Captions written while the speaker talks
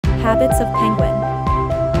Habits of penguin.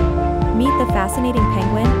 Meet the fascinating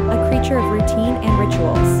penguin, a creature of routine and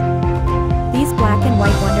rituals. These black and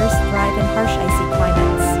white wonders thrive in harsh icy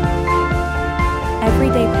climates.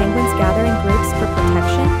 Everyday penguins gather in groups for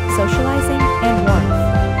protection, socializing, and warmth.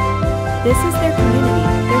 This is their community,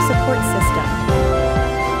 their support system.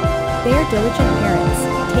 They are diligent parents,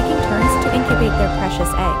 taking turns to incubate their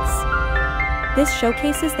precious eggs. This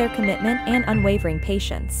showcases their commitment and unwavering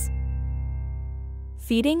patience.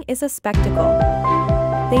 Feeding is a spectacle.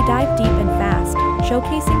 They dive deep and fast,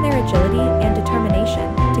 showcasing their agility and determination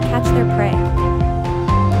to catch their prey.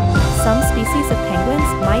 Some species of penguins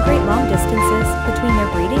migrate long distances between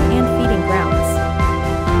their breeding and feeding grounds.